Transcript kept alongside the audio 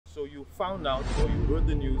So you found out, or you heard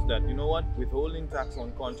the news that, you know what, withholding tax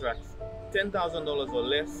on contracts, $10,000 or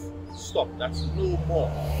less, stop, that's no more.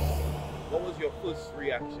 What was your first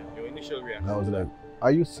reaction, your initial reaction? I was like,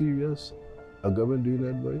 are you serious? A government doing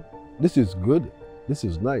that, boy? This is good. This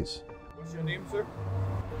is nice. What's your name, sir?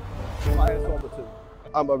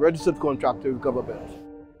 I'm a registered contractor with government.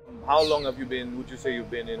 How long have you been, would you say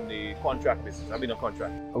you've been in the contract business? I've been a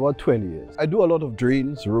contract. About 20 years. I do a lot of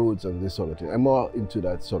drains, roads, and this sort of thing. I'm more into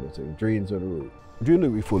that sort of thing, drains and roads. During the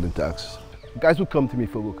withholding tax, guys would come to me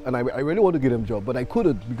for work, and I really want to get them a job, but I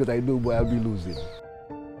couldn't because I knew where I'd be losing.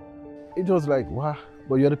 It was like, wow,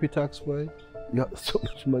 but you have to pay tax, boy. You have so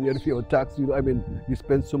much money, you have to pay your tax. You know, I mean, you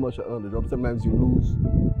spend so much on the job. Sometimes you lose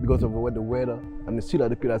because of the weather, and you still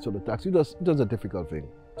have to pay that sort of tax. It was a difficult thing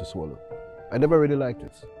to swallow. I never really liked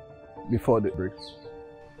it. Before the break,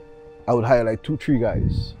 I would hire like 2-3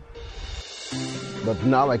 guys. But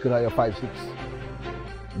now I could hire 5-6.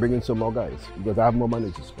 Bring in some more guys because I have more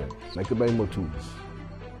money to spend. I could buy more tools.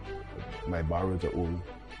 My barrels are old.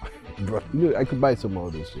 But you know, I could buy some more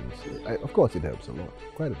of those things. Of course it helps a lot,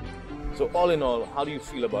 quite a bit. So all in all, how do you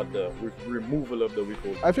feel about the removal of the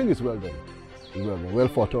withholding? I think it's well done. It's well done, well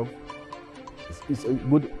thought of. It's a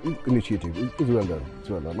good initiative. It's well done. It's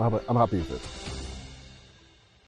well done. I'm happy with it.